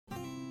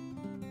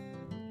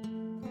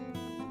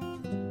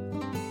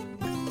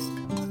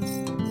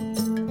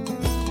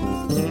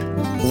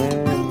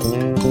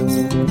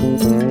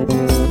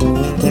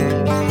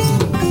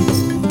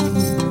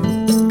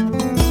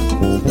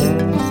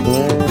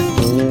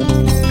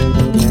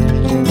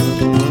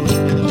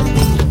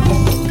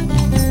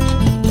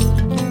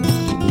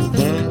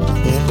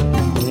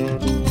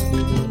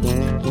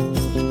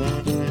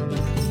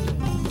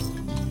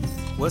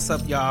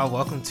up, y'all?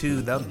 Welcome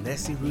to the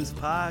Messy Roots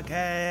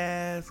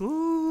Podcast.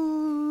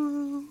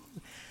 Woo!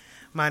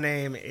 My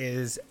name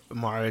is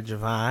Mara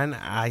Javon.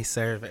 I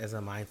serve as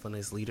a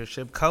mindfulness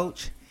leadership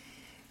coach,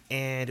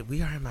 and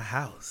we are in my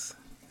house.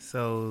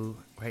 So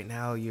right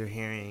now you're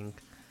hearing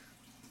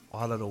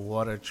all of the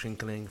water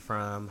trickling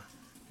from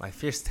my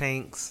fish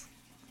tanks,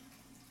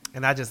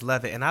 and I just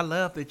love it. And I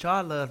love that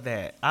y'all love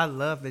that. I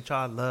love that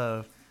y'all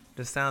love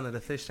the sound of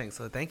the fish tank.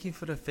 So thank you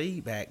for the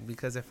feedback,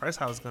 because at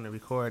first I was going to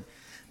record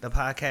the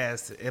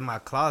podcast in my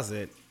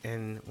closet,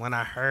 and when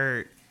I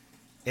heard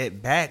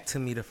it back to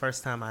me the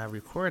first time I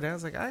recorded, I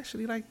was like, I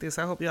actually like this.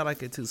 I hope y'all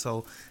like it too.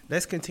 So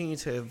let's continue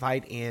to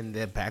invite in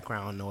the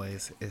background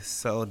noise. It's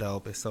so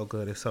dope. It's so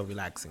good. It's so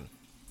relaxing.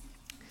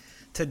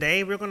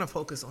 Today we're going to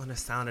focus on the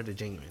sound of the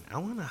genuine. I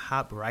want to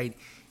hop right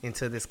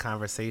into this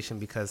conversation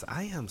because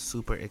I am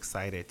super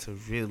excited to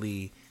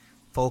really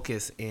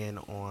focus in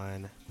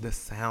on the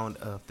sound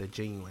of the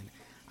genuine.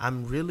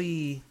 I'm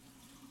really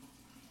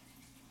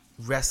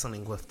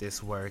wrestling with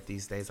this word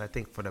these days. I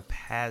think for the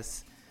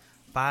past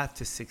 5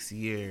 to 6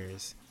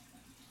 years,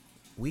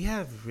 we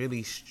have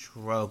really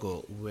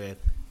struggled with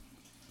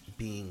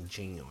being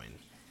genuine.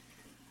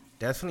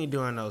 Definitely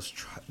during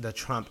the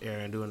Trump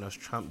era and during those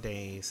Trump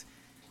days,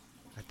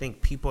 I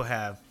think people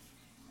have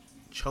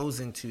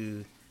chosen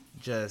to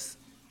just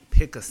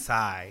pick a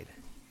side.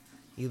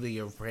 Either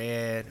you're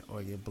red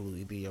or you're blue,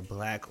 either you're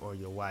black or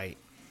you're white.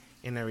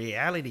 And the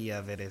reality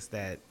of it is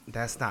that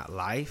that's not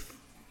life.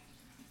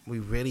 We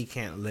really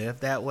can't live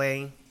that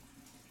way.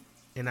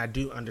 And I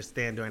do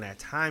understand during that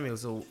time it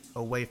was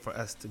a way for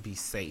us to be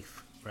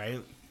safe,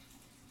 right?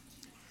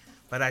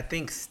 But I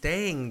think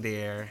staying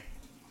there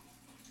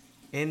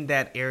in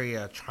that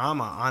area of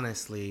trauma,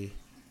 honestly,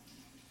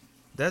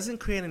 doesn't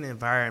create an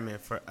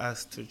environment for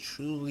us to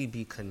truly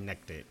be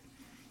connected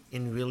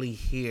and really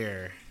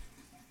hear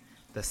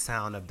the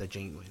sound of the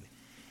genuine.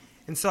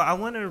 And so I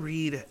want to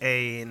read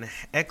an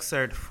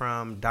excerpt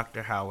from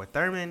Dr. Howard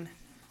Thurman,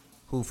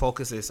 who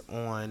focuses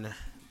on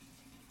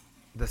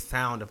the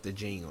sound of the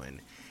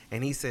genuine.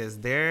 And he says,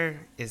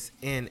 there is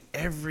in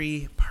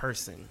every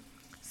person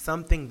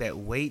something that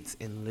waits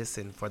and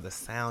listens for the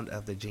sound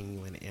of the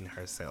genuine in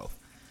herself.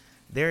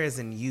 There is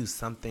in you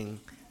something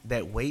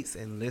that waits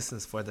and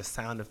listens for the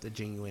sound of the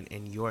genuine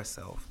in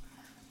yourself.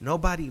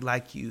 Nobody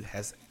like you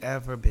has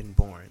ever been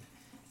born,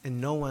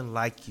 and no one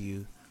like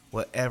you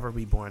will ever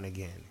be born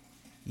again.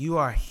 You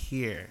are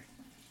here.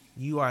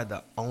 You are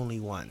the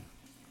only one.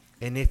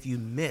 And if you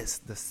miss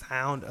the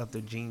sound of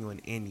the genuine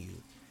in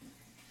you,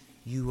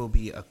 you will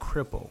be a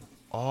cripple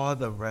all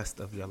the rest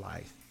of your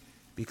life,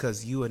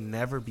 because you will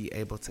never be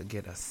able to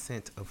get a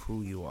sense of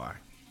who you are.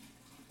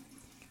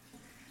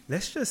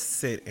 Let's just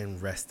sit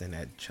and rest in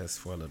that just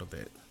for a little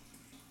bit.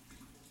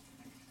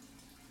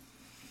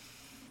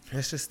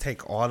 Let's just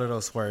take all of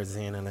those words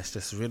in, and let's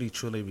just really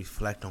truly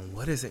reflect on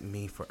what does it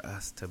mean for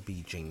us to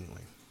be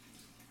genuine.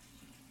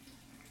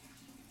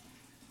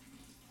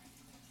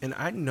 And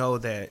I know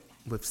that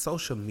with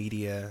social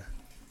media,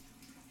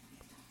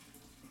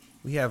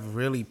 we have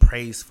really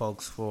praised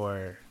folks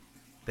for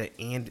the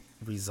end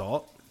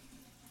result.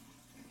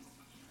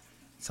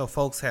 So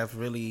folks have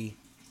really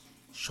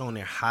shown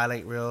their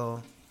highlight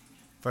reel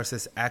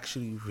versus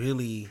actually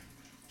really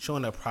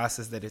showing the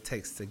process that it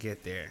takes to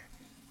get there.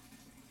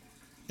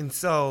 And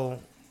so,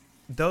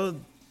 though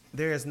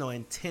there is no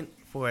intent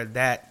for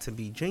that to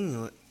be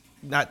genuine,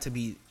 not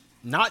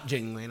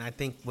genuine, I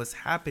think what's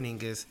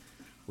happening is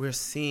we're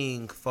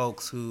seeing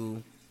folks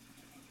who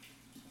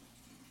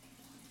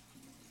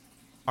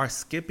are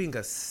skipping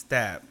a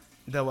step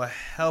that will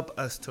help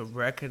us to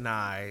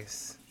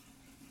recognize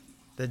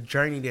the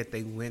journey that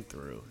they went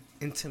through.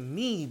 And to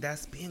me,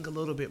 that's being a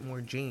little bit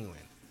more genuine.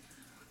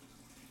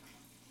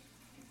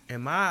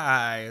 In my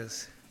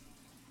eyes,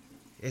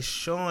 it's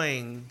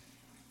showing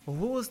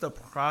what was the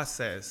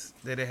process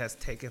that it has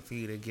taken for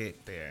you to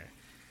get there.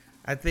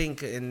 I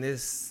think in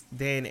this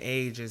day and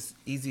age, it's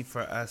easy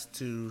for us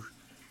to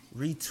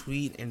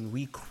retweet and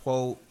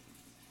requote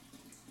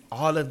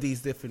all of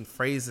these different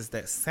phrases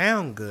that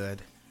sound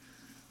good.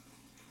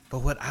 But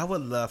what I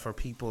would love for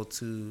people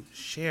to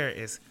share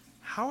is,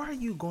 how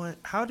did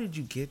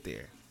you get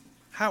there?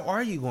 How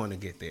are you going to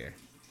get there?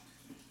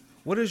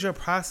 What is your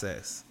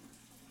process?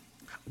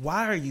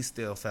 Why are you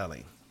still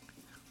failing?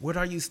 What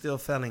are you still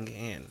failing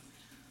in?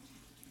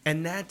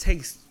 And that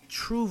takes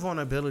true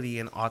vulnerability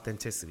and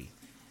authenticity.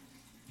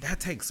 That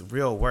takes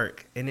real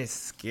work, and it's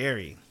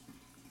scary.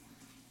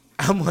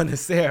 I'm going to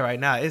say it right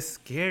now. It's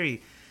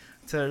scary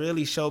to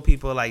really show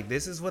people, like,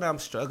 this is what I'm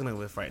struggling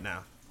with right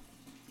now,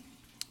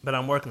 but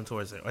I'm working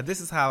towards it. Or this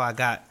is how I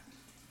got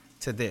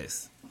to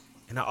this.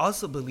 And I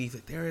also believe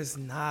that there is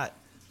not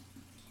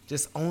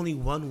just only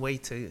one way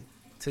to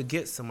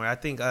get somewhere. I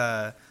think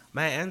Maya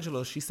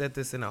Angelou, she said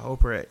this in an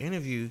Oprah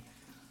interview,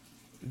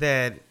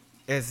 that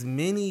as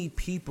many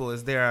people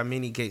as there are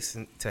many gates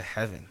to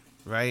heaven,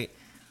 right?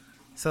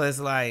 So it's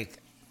like,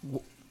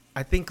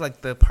 I think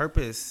like the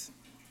purpose,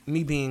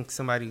 me being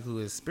somebody who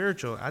is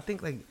spiritual, I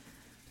think like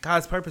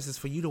God's purpose is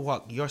for you to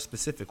walk your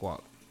specific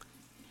walk.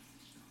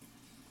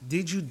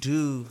 did you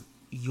do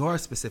your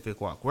specific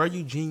walk? Were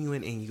you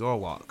genuine in your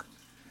walk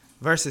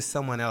versus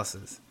someone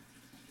else's?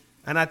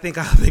 And I think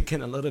I've been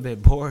getting a little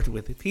bit bored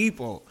with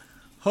people.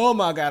 Oh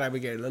my God, I've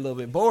been getting a little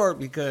bit bored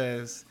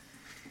because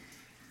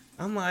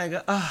I'm like,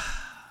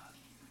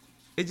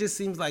 it just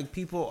seems like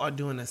people are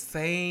doing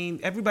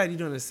everybody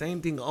doing the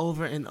same thing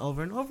over and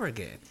over and over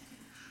again.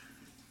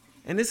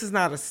 And this is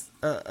not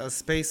a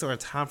space or a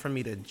time for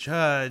me to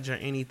judge or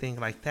anything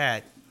like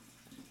that.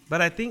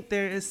 But I think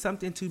there is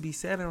something to be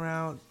said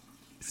around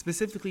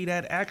specifically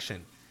that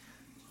action.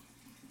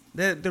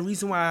 The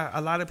reason why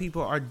a lot of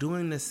people are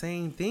doing the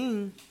same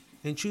thing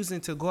and choosing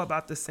to go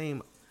about the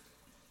same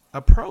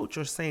approach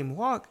or same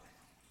walk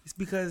is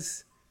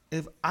because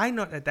if I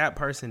know that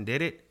person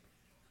did it,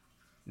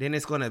 then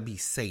it's going to be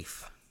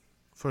safe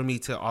for me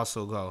to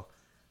also go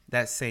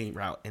that same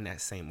route and that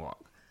same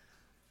walk,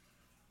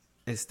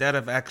 instead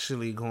of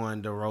actually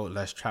going the road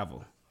less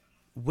traveled,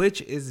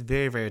 which is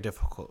very, very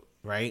difficult,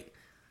 right?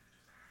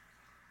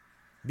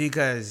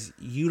 Because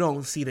you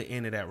don't see the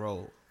end of that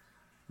road.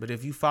 But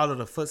if you follow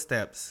the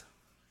footsteps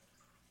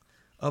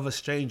of a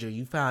stranger,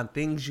 you find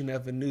things you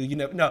never knew. You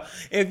never know.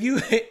 If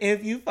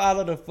you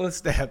follow the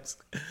footsteps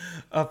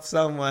of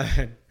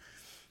someone,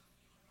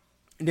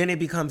 then it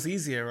becomes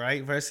easier,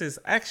 right? Versus,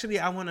 actually,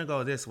 I want to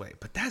go this way.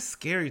 But that's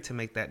scary to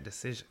make that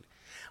decision.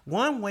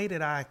 One way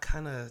that I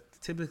kind of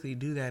typically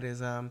do that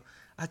is I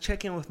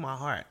check in with my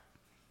heart.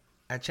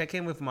 I check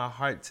in with my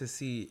heart to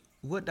see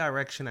what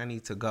direction I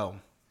need to go.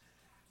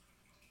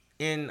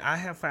 And I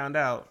have found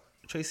out,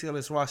 Tracy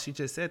Ellis Ross, she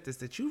just said this,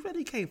 that you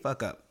really can't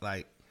fuck up,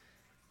 like,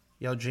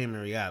 your dream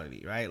and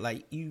reality, right?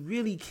 Like, you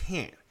really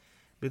can't.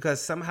 Because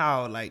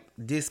somehow, like,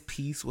 this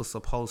piece was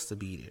supposed to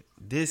be there.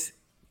 This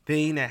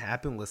thing that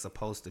happened was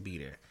supposed to be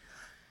there.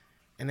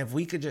 And if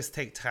we could just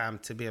take time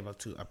to be able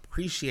to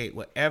appreciate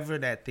whatever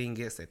that thing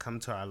is that come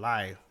to our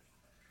life,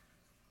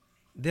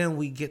 then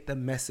we get the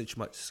message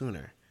much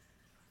sooner.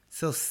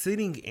 So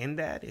sitting in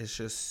that is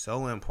just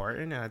so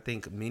important. And I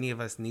think many of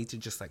us need to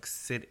just like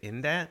sit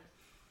in that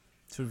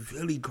to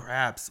really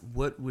grasp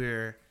what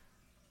we're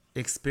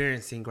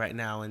experiencing right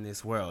now in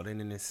this world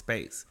and in this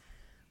space.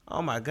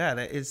 Oh my God,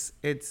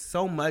 it's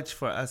so much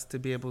for us to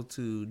be able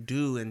to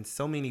do, and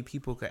so many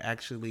people could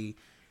actually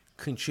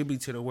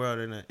contribute to the world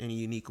in a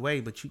unique way,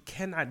 but you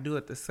cannot do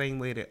it the same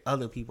way that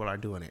other people are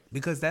doing it,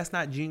 because that's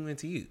not genuine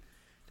to you.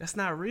 That's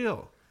not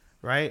real,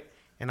 right?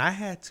 And I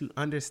had to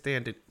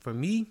understand it. For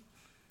me,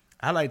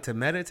 I like to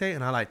meditate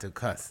and I like to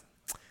cuss.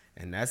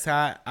 And that's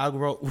how I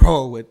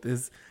roll with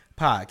this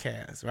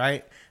podcast,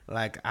 right?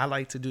 Like, I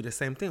like to do the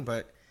same thing,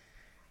 but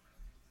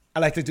I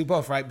like to do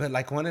both, right? But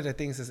like, one of the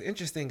things that's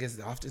interesting is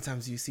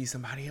oftentimes you see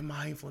somebody in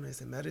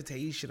mindfulness and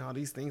meditation, all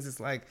these things. It's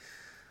like,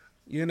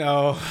 you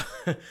know,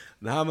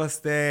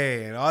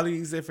 namaste and all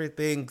these different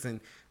things.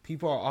 And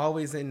people are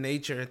always in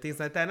nature and things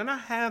like that. And I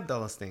have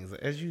those things.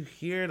 As you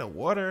hear the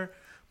water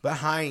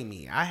behind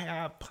me, I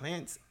have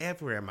plants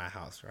everywhere in my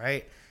house,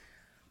 right?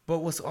 But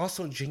what's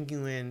also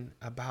genuine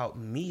about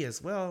me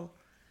as well,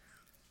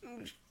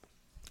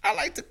 I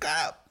like to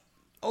cut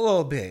a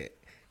little bit.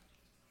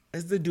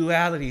 It's the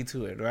duality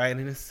to it, right?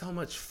 And it's so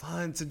much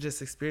fun to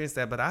just experience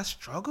that. But I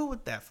struggle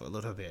with that for a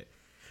little bit.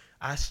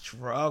 I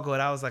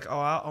struggled. I was like, oh,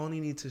 I only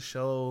need to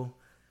show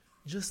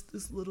just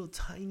this little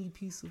tiny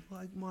piece of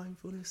like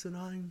mindfulness, and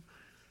I'm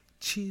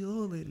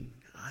chill and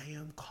I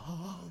am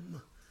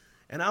calm.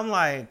 And I'm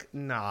like,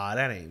 nah,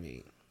 that ain't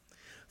me.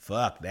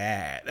 Fuck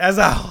that. That's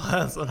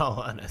what I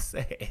want to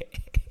say.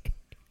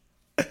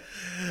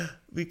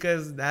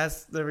 Because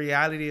that's the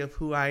reality of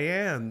who I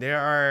am. There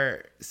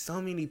are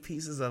so many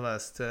pieces of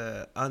us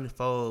to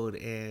unfold.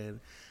 And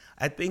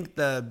I think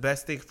the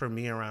best thing for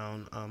me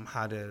around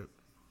how to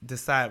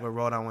decide what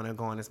road I want to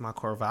go on is my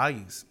core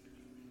values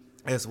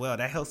as well.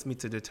 That helps me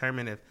to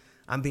determine if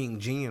I'm being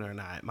genuine or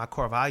not. My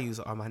core values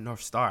are my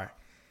North Star.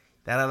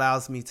 That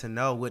allows me to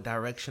know what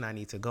direction I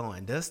need to go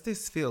in. Does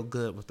this feel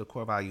good with the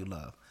core value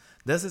love?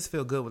 Does this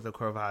feel good with the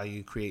core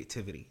value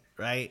creativity,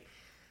 right?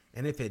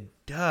 And if it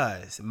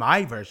does,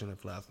 my version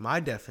of love, my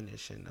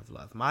definition of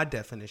love, my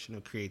definition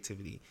of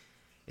creativity,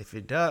 if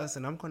it does,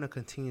 then I'm going to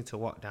continue to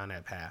walk down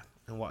that path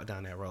and walk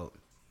down that road.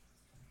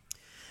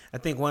 I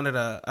think one of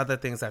the other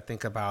things I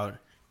think about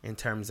in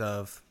terms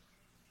of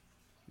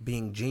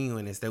being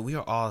genuine is that we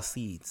are all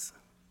seeds.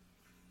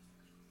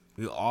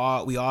 We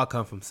all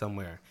come from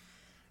somewhere.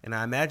 And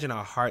I imagine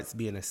our hearts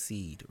being a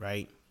seed,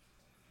 right?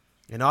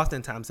 And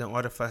oftentimes, in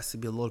order for us to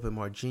be a little bit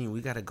more genuine,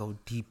 we got to go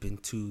deep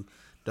into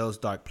those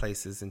dark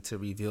places and to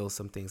reveal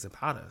some things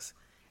about us.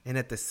 And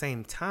at the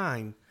same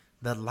time,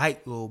 the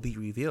light will be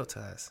revealed to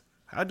us.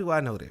 How do I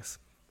know this?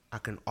 I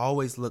can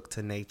always look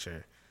to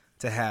nature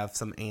to have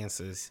some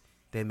answers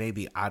that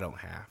maybe I don't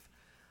have.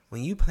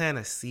 When you plant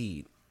a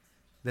seed,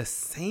 the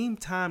same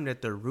time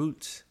that the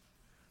roots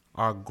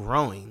are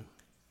growing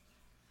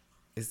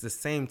is the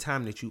same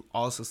time that you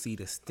also see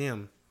the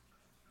stem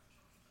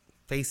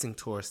facing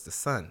towards the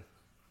sun.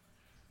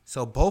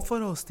 So both of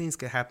those things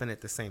can happen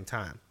at the same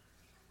time.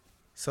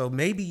 So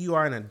maybe you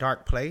are in a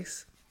dark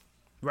place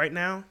right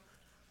now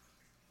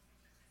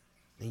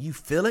and you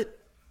feel it,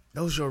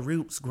 Those are your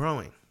roots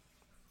growing.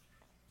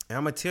 And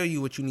I'm going to tell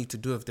you what you need to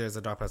do if there's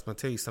a dark place. I'm going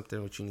to tell you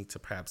something what you need to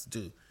perhaps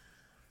do.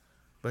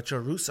 But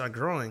your roots are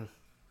growing,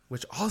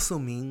 which also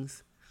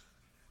means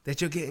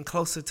that you're getting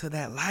closer to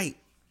that light.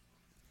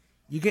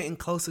 You're getting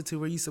closer to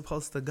where you're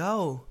supposed to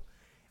go.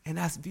 And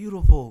that's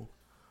beautiful.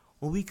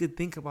 When we could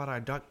think about our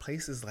dark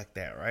places like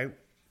that, right?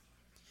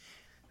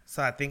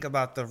 So I think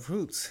about the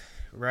roots,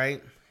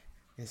 right?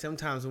 And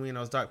sometimes when we're in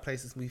those dark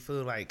places, we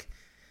feel like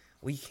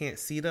we can't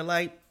see the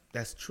light.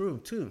 That's true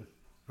too,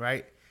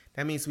 right?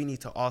 That means we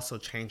need to also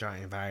change our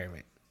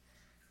environment.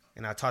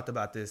 And I talked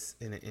about this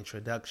in the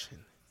introduction.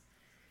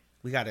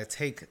 We got to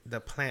take the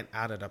plant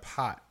out of the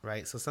pot,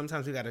 right? So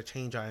sometimes we got to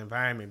change our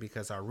environment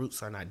because our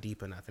roots are not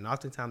deep enough. And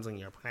oftentimes when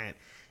your plant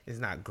is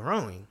not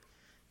growing,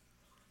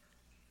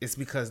 it's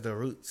because the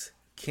roots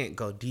can't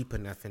go deep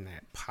enough in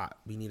that pot.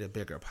 We need a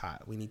bigger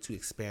pot. We need to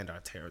expand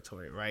our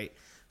territory, right?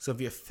 So if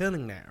you're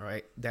feeling that,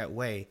 right, that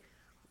way,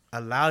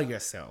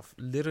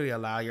 literally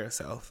allow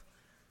yourself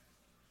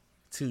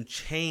to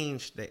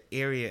change the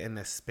area and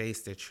the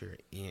space that you're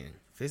in,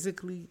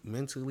 physically,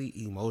 mentally,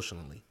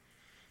 emotionally.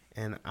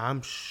 And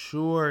I'm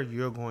sure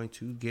you're going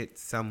to get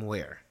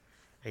somewhere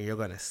and you're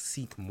going to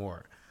seek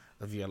more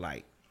of your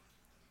light.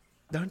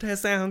 Don't that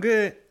sound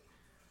good?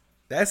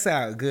 That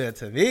sounds good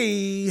to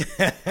me.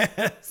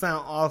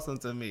 Sound awesome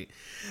to me.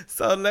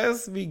 So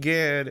let's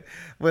begin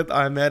with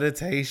our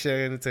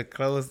meditation to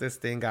close this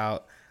thing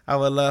out. I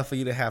would love for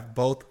you to have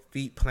both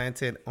feet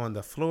planted on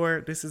the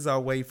floor. This is our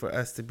way for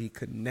us to be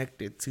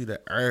connected to the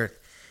earth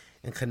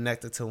and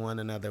connected to one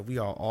another. We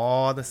are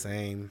all the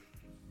same.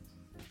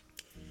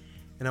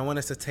 And I want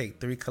us to take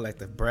 3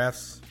 collective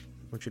breaths. I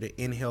want you to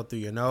inhale through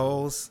your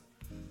nose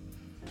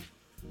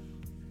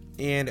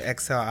and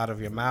exhale out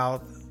of your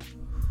mouth.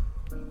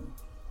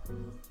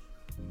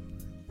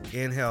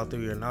 Inhale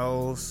through your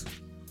nose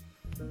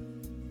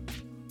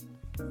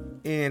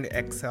and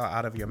exhale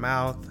out of your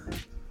mouth.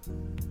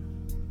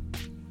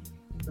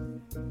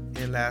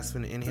 And last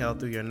one, inhale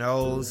through your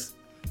nose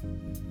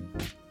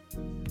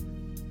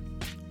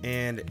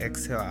and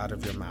exhale out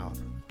of your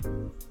mouth.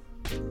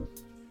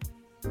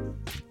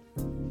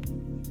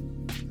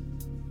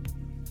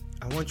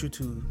 I want you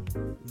to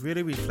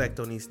really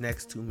reflect on these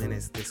next 2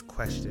 minutes this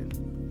question.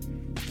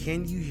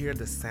 Can you hear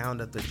the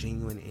sound of the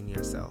genuine in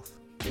yourself?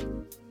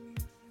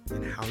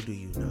 And how do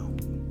you know?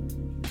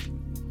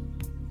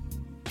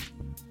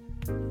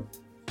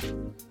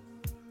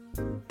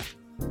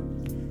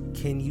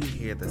 Can you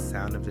hear the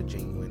sound of the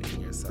genuine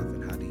in yourself,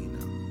 and how do you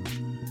know?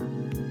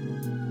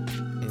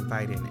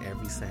 Invite in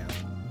every sound.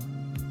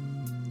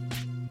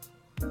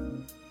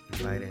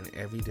 Invite in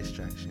every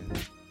distraction.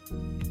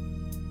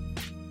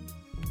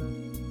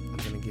 I'm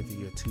going to give you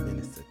your 2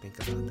 minutes to think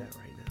about that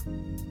right now.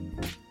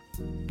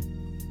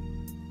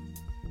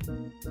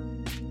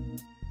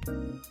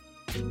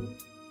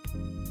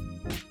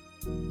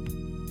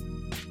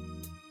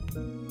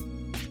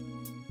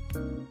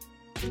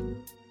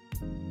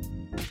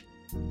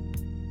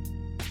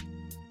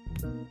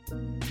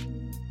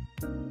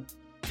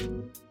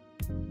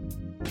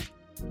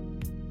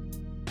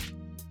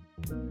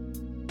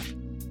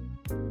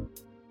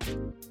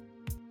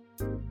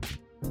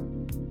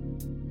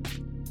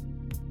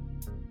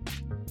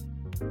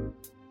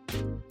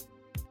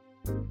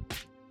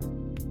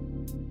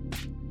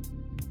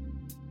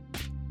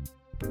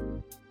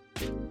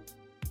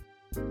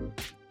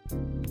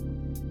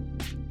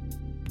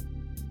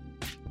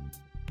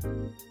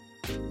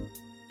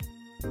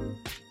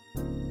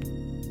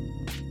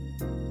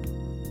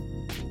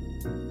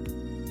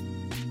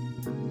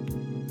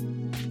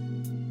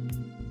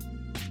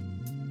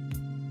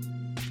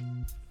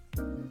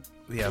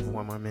 We have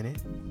 1 more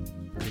minute.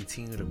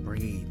 Continue to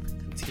breathe.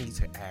 Continue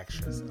to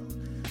ask yourself.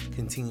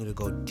 Continue to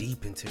go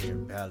deep into your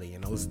belly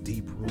and those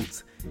deep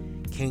roots.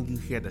 Can you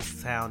hear the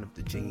sound of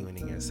the genuine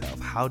in yourself?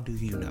 How do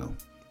you know?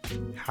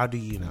 How do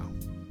you know?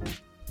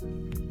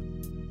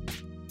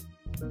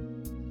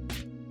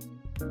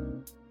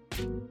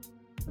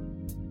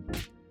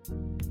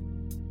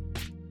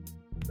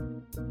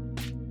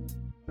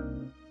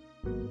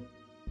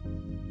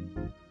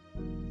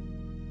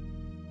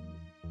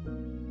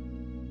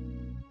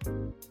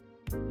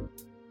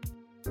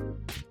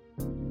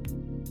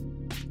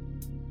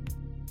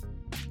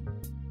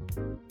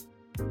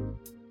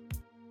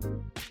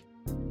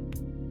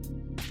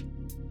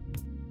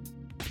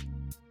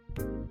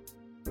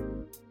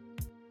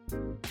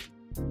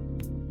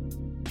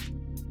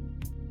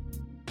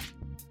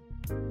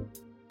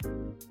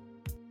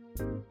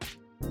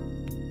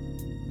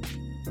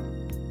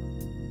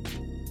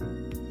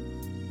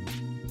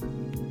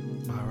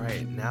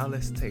 Now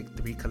let's take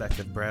 3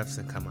 collective breaths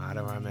and come out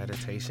of our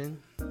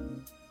meditation.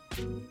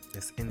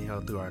 Let's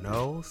inhale through our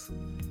nose.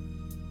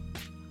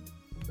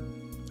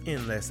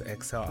 And let's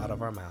exhale out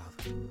of our mouth.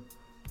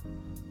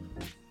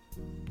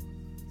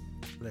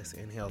 Let's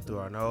inhale through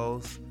our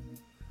nose.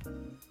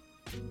 And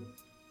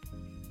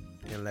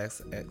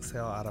let's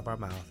exhale out of our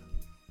mouth.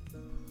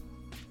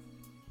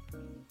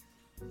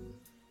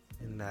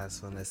 And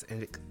last one, let's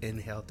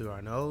inhale through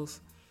our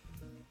nose.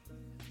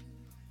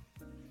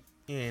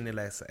 And it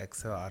lets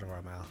exhale out of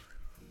our mouth.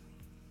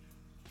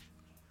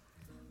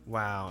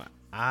 Wow.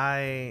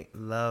 I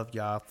love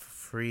y'all for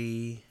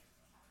free.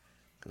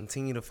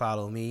 Continue to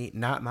follow me.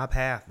 Not my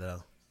path,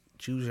 though.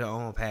 Choose your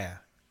own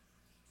path.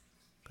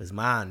 Because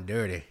mine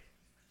dirty.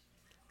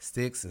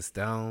 Sticks and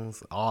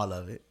stones, all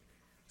of it.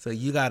 So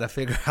you got to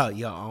figure out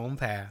your own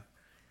path.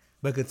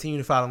 But continue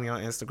to follow me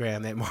on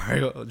Instagram at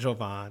Mario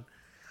Jovan,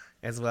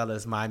 as well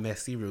as My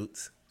Messy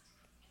Roots.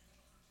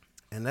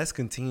 And let's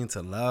continue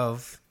to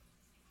love.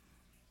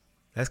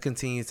 Let's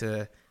continue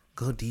to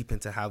go deep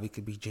into how we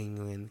could be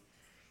genuine.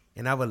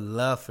 And I would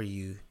love for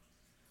you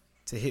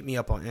to hit me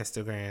up on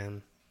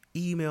Instagram,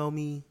 email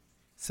me,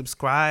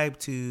 subscribe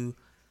to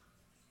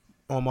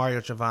on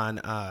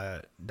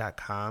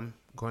MarioJovan.com.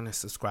 Going to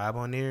subscribe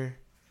on there,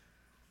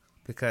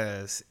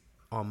 because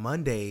on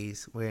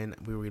Mondays when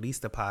we release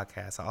the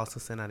podcast, I also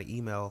send out an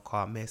email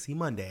called Messy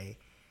Monday,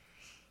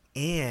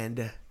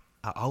 and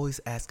I always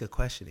ask a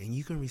question, and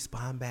you can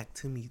respond back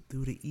to me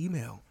through the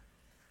email,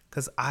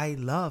 because I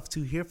love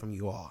to hear from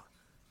you all.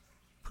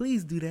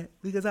 Please do that,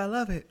 because I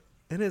love it,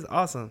 and it's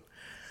awesome.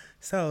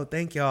 So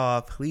thank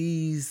y'all.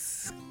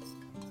 Please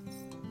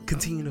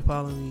continue to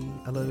follow me.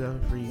 I love y'all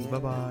for free. Bye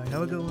bye.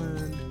 Have a good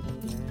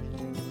one.